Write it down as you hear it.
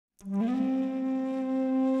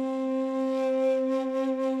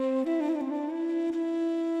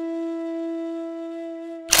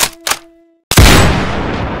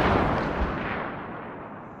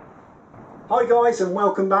guys, and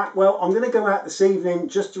welcome back. Well, I'm going to go out this evening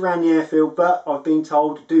just around the airfield, but I've been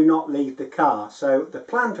told do not leave the car. So the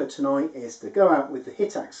plan for tonight is to go out with the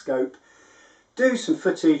Hittac scope, do some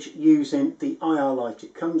footage using the IR light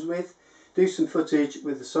it comes with, do some footage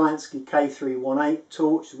with the Scienski K318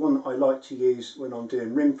 torch, the one that I like to use when I'm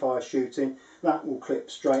doing rimfire shooting. That will clip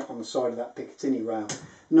straight on the side of that Picatinny rail,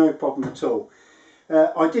 no problem at all.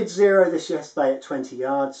 I did zero this yesterday at 20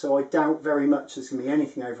 yards, so I doubt very much there's going to be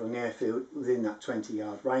anything over on the airfield within that 20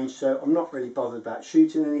 yard range, so I'm not really bothered about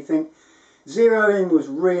shooting anything. Zeroing was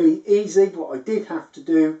really easy. What I did have to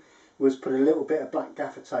do was put a little bit of black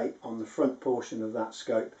gaffer tape on the front portion of that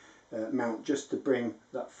scope mount, just to bring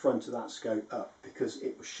that front of that scope up, because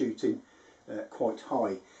it was shooting quite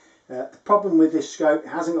high. The problem with this scope, it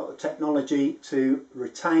hasn't got the technology to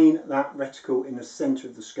retain that reticle in the centre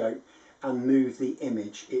of the scope and move the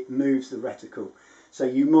image. It moves the reticle, so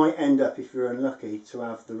you might end up, if you're unlucky, to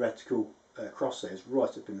have the reticle crosshairs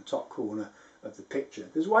right up in the top corner of the picture.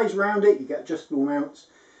 There's ways around it. You get adjustable mounts.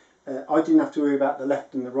 I didn't have to worry about the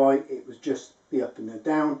left and the right, it was just the up and the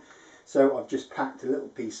down, so I've just packed a little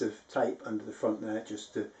piece of tape under the front there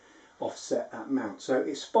just to offset that mount. So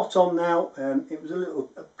it's spot on now. It was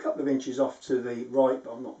a couple of inches off to the right,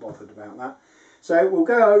 but I'm not bothered about that. So we'll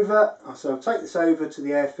go over, so I'll take this over to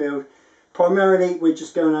the airfield. Primarily we're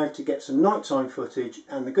just going over to get some nighttime footage,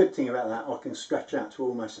 and the good thing about that, I can stretch out to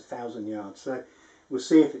almost 1,000 yards, so we'll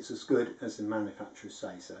see if it's as good as the manufacturers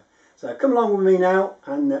say so. So come along with me now,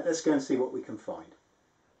 and let's go and see what we can find.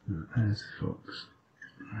 There's the fox.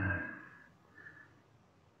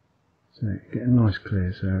 So get a nice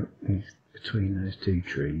clear, so he's between those two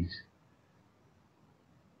trees.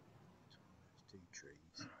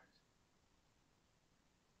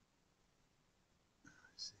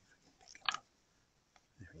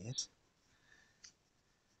 There he is.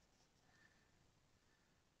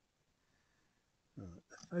 Right,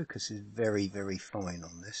 the focus is very, very fine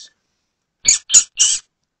on this. Let's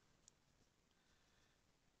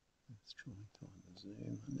try and find the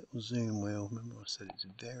zoom. A little zoom wheel. Remember I said it's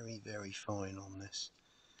very, very fine on this,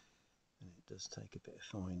 and it does take a bit of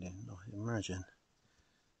finding, I imagine.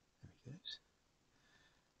 There he goes.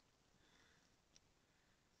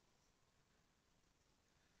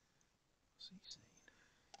 What's he seen?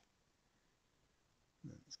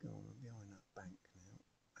 No, it's gone behind that bank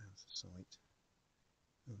now, out of sight.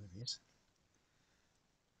 Oh, there he is.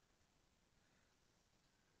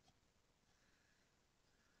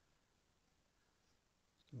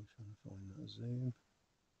 Still trying to find that zoom.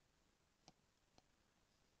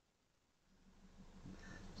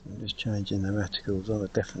 So I'm just changing the reticles. I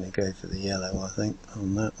would definitely go for the yellow, I think,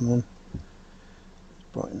 on that one. Let's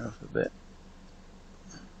brighten her up a bit.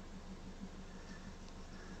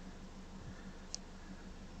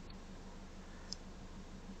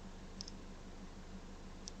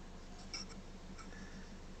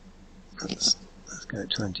 Let's go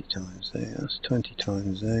 20 times there. That's 20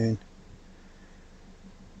 times zoom.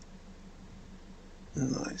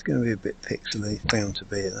 Right, it's going to be a bit pixely, it's bound to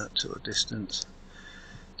be at that sort of distance.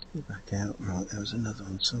 Go back out. Right, there was another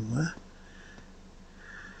one somewhere.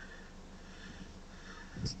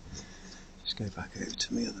 Just go back over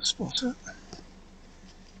to my other spotter.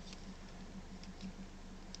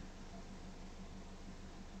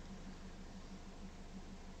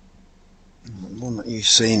 The one that you've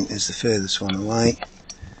seen is the furthest one away.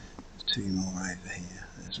 There's two more over here.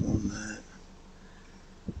 There's one there.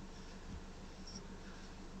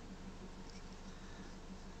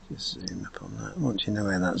 Just zoom up on that. Once you know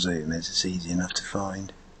where that zoom is, it's easy enough to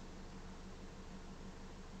find.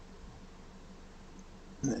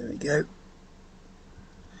 There we go.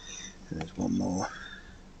 And there's one more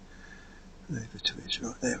over to his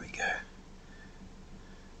right. There we go.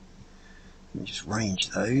 Let me just range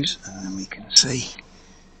those, and then we can see.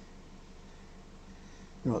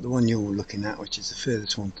 Right, the one you're looking at, which is the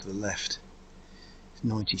furthest one to the left, is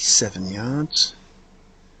 97 yards.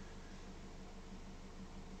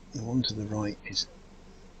 The one to the right is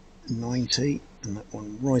 90, and that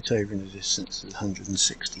one right over in the distance is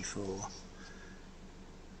 164.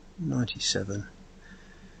 97,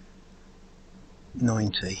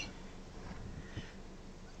 90,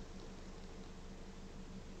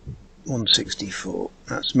 164.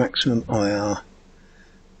 That's maximum IR.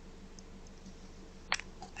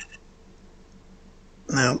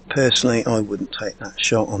 Now, personally, I wouldn't take that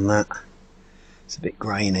shot on that. It's a bit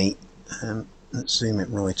grainy. Let's zoom it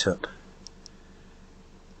right up.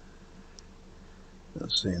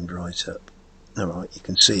 That's zoomed right up. Alright, you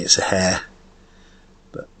can see it's a hair,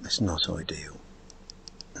 but it's not ideal.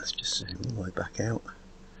 Let's just zoom all the way back out.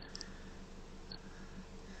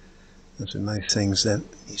 As with most things, then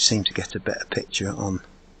you seem to get a better picture on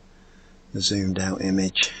the zoomed out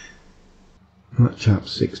image. That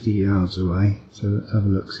chap's 60 yards away, so let's have a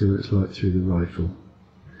look, see what it's like through the rifle.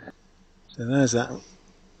 So there's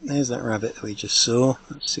that rabbit that we just saw.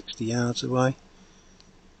 That's 60 yards away.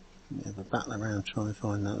 We have a battle around trying to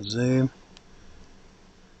find that zoom.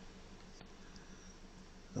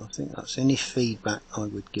 I think that's any feedback I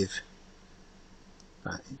would give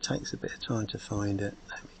back. It takes a bit of time to find it.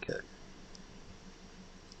 There we go.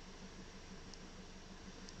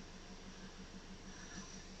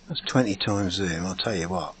 That's 20 times zoom. I'll tell you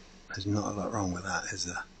what, there's not a lot wrong with that, is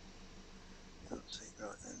there? Let's see,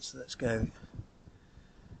 right then, so let's go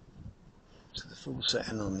to the full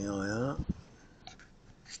setting on the IR.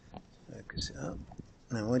 Focus it up.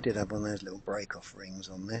 Now I did have one of those little break off rings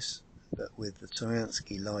on this, but with the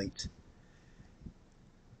Toyansky light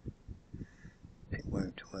it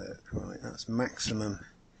won't work. Right, that's maximum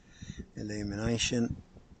illumination,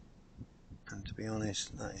 and to be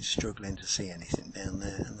honest that is struggling to see anything down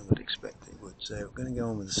there, and I would expect it would. So we're going to go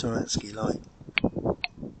on with the Toyansky light.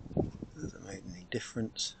 Hasn't made any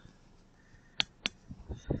difference.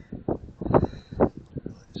 Right,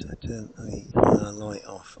 so I turn the light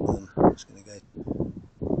off on. It's going to go.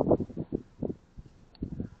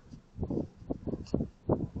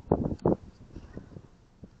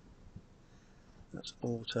 That's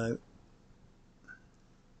auto.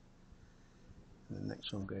 And the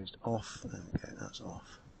next one goes off. There we go, that's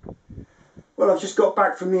off. Well, I've just got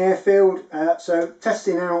back from the airfield, so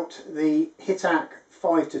testing out the Hittac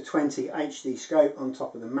 5-20 HD scope on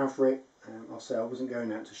top of the Maverick. I'll say I wasn't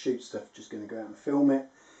going out to shoot stuff, just going to go out and film it.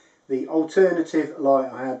 The alternative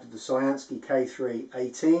light I had, the Toyansky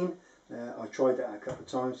K318, I tried that a couple of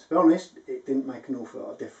times. To be honest, it didn't make an awful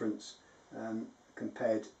lot of difference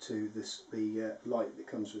compared to the light that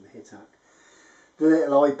comes with the Hittac. The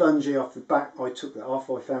little eye bungee off the back, I took that off.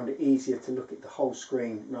 I found it easier to look at the whole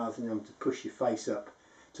screen rather than having to push your face up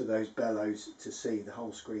to those bellows to see the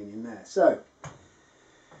whole screen in there. So,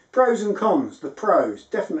 pros and cons. The pros,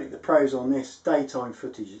 definitely the pros on this, daytime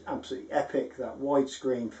footage is absolutely epic. That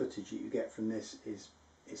widescreen footage that you get from this is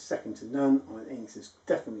second to none. I think it's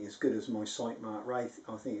definitely as good as my Sightmark Wraith.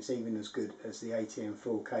 I think it's even as good as the ATM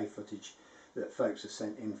 4K footage that folks have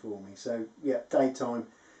sent in for me. So yeah, daytime,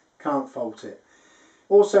 can't fault it.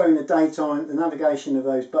 Also in the daytime, the navigation of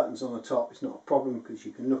those buttons on the top is not a problem because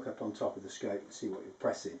you can look up on top of the scope and see what you're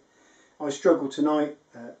pressing. I struggled tonight,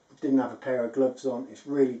 didn't have a pair of gloves on. It's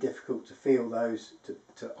really difficult to feel those,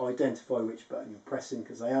 to identify which button you're pressing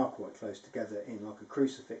because they are quite close together in like a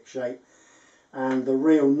crucifix shape. And the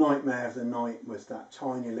real nightmare of the night was that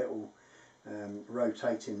tiny little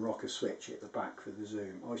rotating rocker switch at the back for the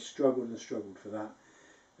zoom. I struggled and struggled for that.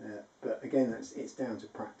 But again, it's down to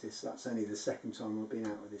practice. That's only the second time I've been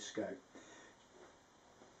out with this scope.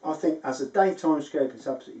 I think as a daytime scope it's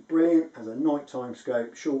absolutely brilliant. As a nighttime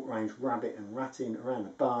scope, short range rabbit and ratting around a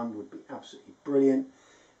barn would be absolutely brilliant.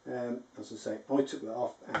 As I say, I took that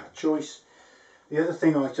off out of choice. The other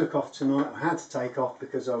thing I took off tonight, I had to take off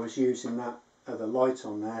because I was using that other light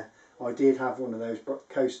on there. I did have one of those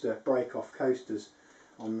break-off coasters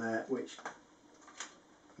on there, which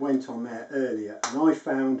went on there earlier, and I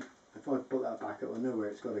found, if I put that back up, I know where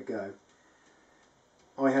it's got to go.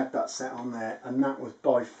 I had that set on there, and that was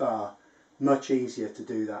by far much easier to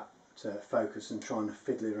do that, to focus and trying to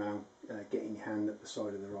fiddle around getting your hand at the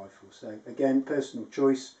side of the rifle. So again, personal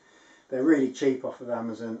choice. They're really cheap off of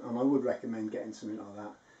Amazon, and I would recommend getting something like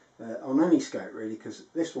that on any scope really, because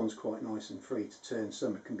this one's quite nice and free to turn.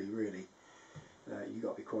 Some it can be really, you've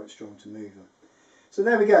got to be quite strong to move them. So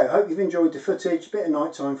there we go. Hope you've enjoyed the footage. Bit of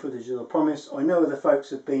nighttime footage as I promised. I know other folks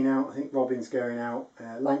have been out. I think Robin's going out.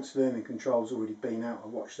 Lanx Vermin Control's already been out. I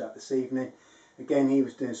watched that this evening. Again, he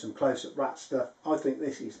was doing some close-up rat stuff. I think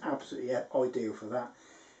this is absolutely ideal for that.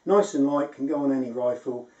 Nice and light, can go on any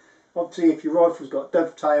rifle. Obviously, if your rifle's got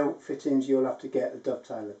dovetail fittings, you'll have to get the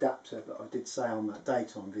dovetail adapter, but I did say on that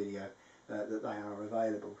daytime video that they are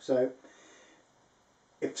available. So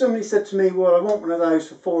if somebody said to me, well, I want one of those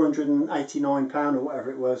for £489 or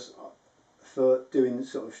whatever it was for doing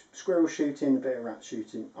sort of squirrel shooting, a bit of rat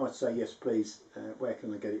shooting, I'd say yes please. Where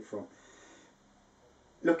can I get it from?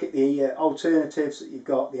 Look at the alternatives that you've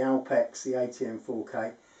got, the Alpex, the ATM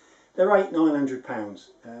 4K. They're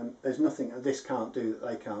 £800–900. There's nothing that this can't do that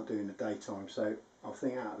they can't do in the daytime. So I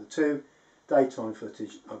think out of the two, daytime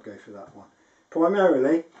footage, I'd go for that one.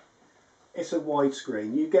 Primarily, it's a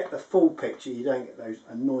widescreen. You get the full picture. You don't get those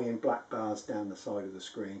annoying black bars down the side of the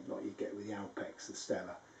screen like you get with the Alpex, the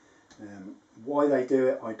Stella. Why they do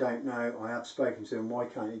it, I don't know. I have spoken to them. Why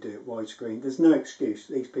can't you do it widescreen? There's no excuse.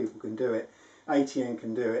 These people can do it. ATN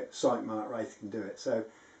can do it, Sightmark Wraith can do it. So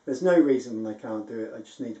there's no reason they can't do it. They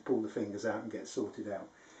just need to pull the fingers out and get sorted out.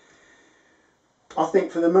 I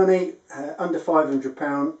think for the money, under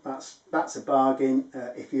 £500, that's a bargain.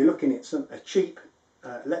 If you're looking at a cheap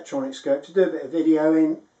electronic scope to do a bit of video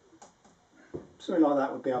in, something like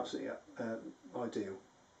that would be absolutely ideal.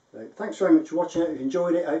 So thanks very much for watching. I hope you've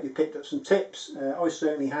enjoyed it. I hope you picked up some tips. I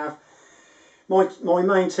certainly have. My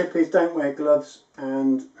main tip is don't wear gloves,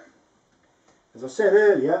 and as I said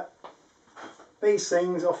earlier, these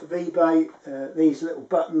things off of eBay, these little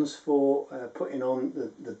buttons for putting on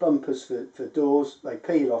the bumpers for doors, they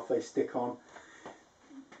peel off, they stick on.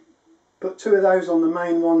 Put 2 of those on the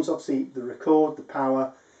main ones, obviously the record, the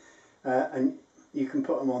power, and you can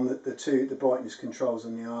put them on the brightness controls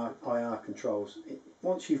and the IR controls.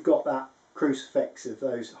 Once you've got that crucifix of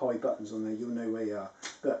those high buttons on there, you'll know where you are.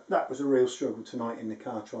 But that was a real struggle tonight in the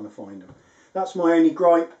car trying to find them. That's my only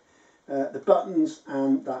gripe. The buttons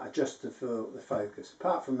and that adjuster for the focus.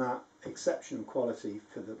 Apart from that, exceptional quality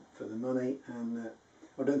for the money, and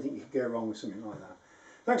I don't think you could go wrong with something like that.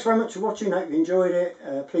 Thanks very much for watching. Hope you enjoyed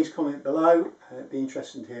it. Please comment below. It'd be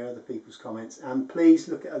interesting to hear other people's comments, and please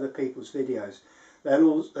look at other people's videos.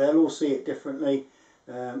 They'll all see it differently.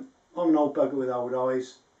 I'm an old bugger with old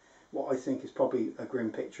eyes. What I think is probably a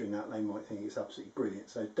grim picture in that, they might think it's absolutely brilliant.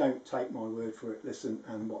 So don't take my word for it. Listen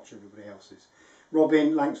and watch everybody else's.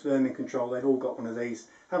 Robin, Lanx Vermin Control, they've all got one of these.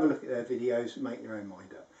 Have a look at their videos, make your own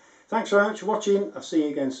mind up. Thanks very much for watching. I'll see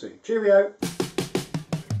you again soon. Cheerio.